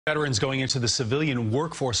Veterans going into the civilian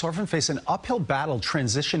workforce often face an uphill battle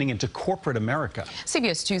transitioning into corporate America.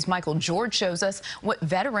 CBS 2's Michael George shows us what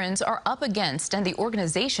veterans are up against and the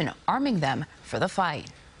organization arming them for the fight.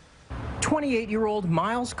 28-year-old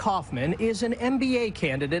Miles Kaufman is an MBA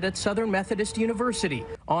candidate at Southern Methodist University.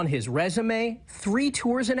 On his resume, 3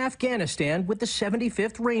 tours in Afghanistan with the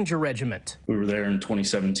 75th Ranger Regiment. We were there in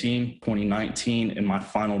 2017, 2019, and my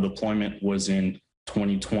final deployment was in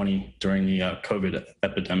 2020 during the COVID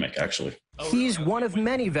epidemic, actually. He's one of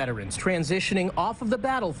many veterans transitioning off of the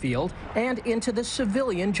battlefield and into the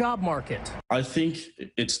civilian job market. I think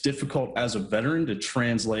it's difficult as a veteran to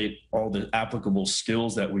translate all the applicable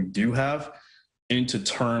skills that we do have into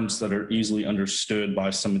terms that are easily understood by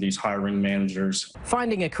some of these hiring managers.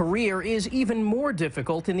 Finding a career is even more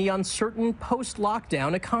difficult in the uncertain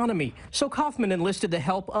post-lockdown economy. So Kaufman enlisted the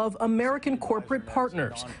help of American Corporate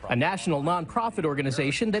Partners, a national nonprofit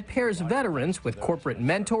organization that pairs veterans with corporate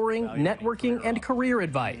mentoring, networking, and career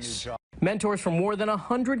advice. Mentors from more than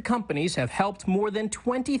 100 companies have helped more than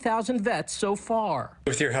 20,000 vets so far.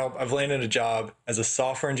 With your help, I've landed a job as a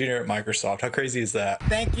software engineer at Microsoft. How crazy is that?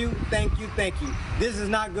 Thank you, thank you, thank you. This is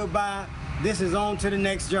not goodbye. This is on to the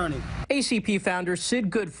next journey. ACP founder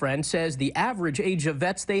Sid Goodfriend says the average age of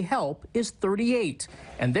vets they help is 38,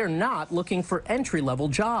 and they're not looking for entry-level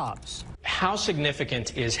jobs. How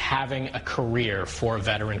significant is having a career for a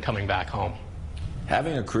veteran coming back home?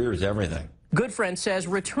 Having a career is everything. Goodfriend says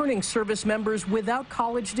returning service members without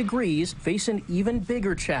college degrees face an even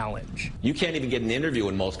bigger challenge. You can't even get an interview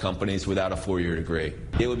in most companies without a 4-year degree.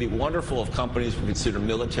 It would be wonderful if companies would consider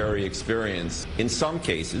military experience, in some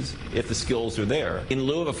cases, if the skills are there, in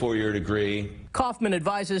lieu of a 4-year degree. Kaufman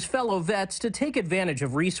advises fellow vets to take advantage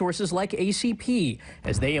of resources like ACP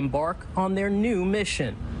as they embark on their new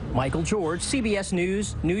mission. Michael George, CBS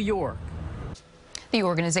News, New York. The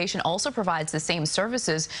organization also provides the same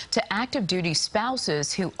services to active duty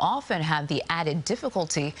spouses who often have the added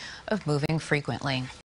difficulty of moving frequently.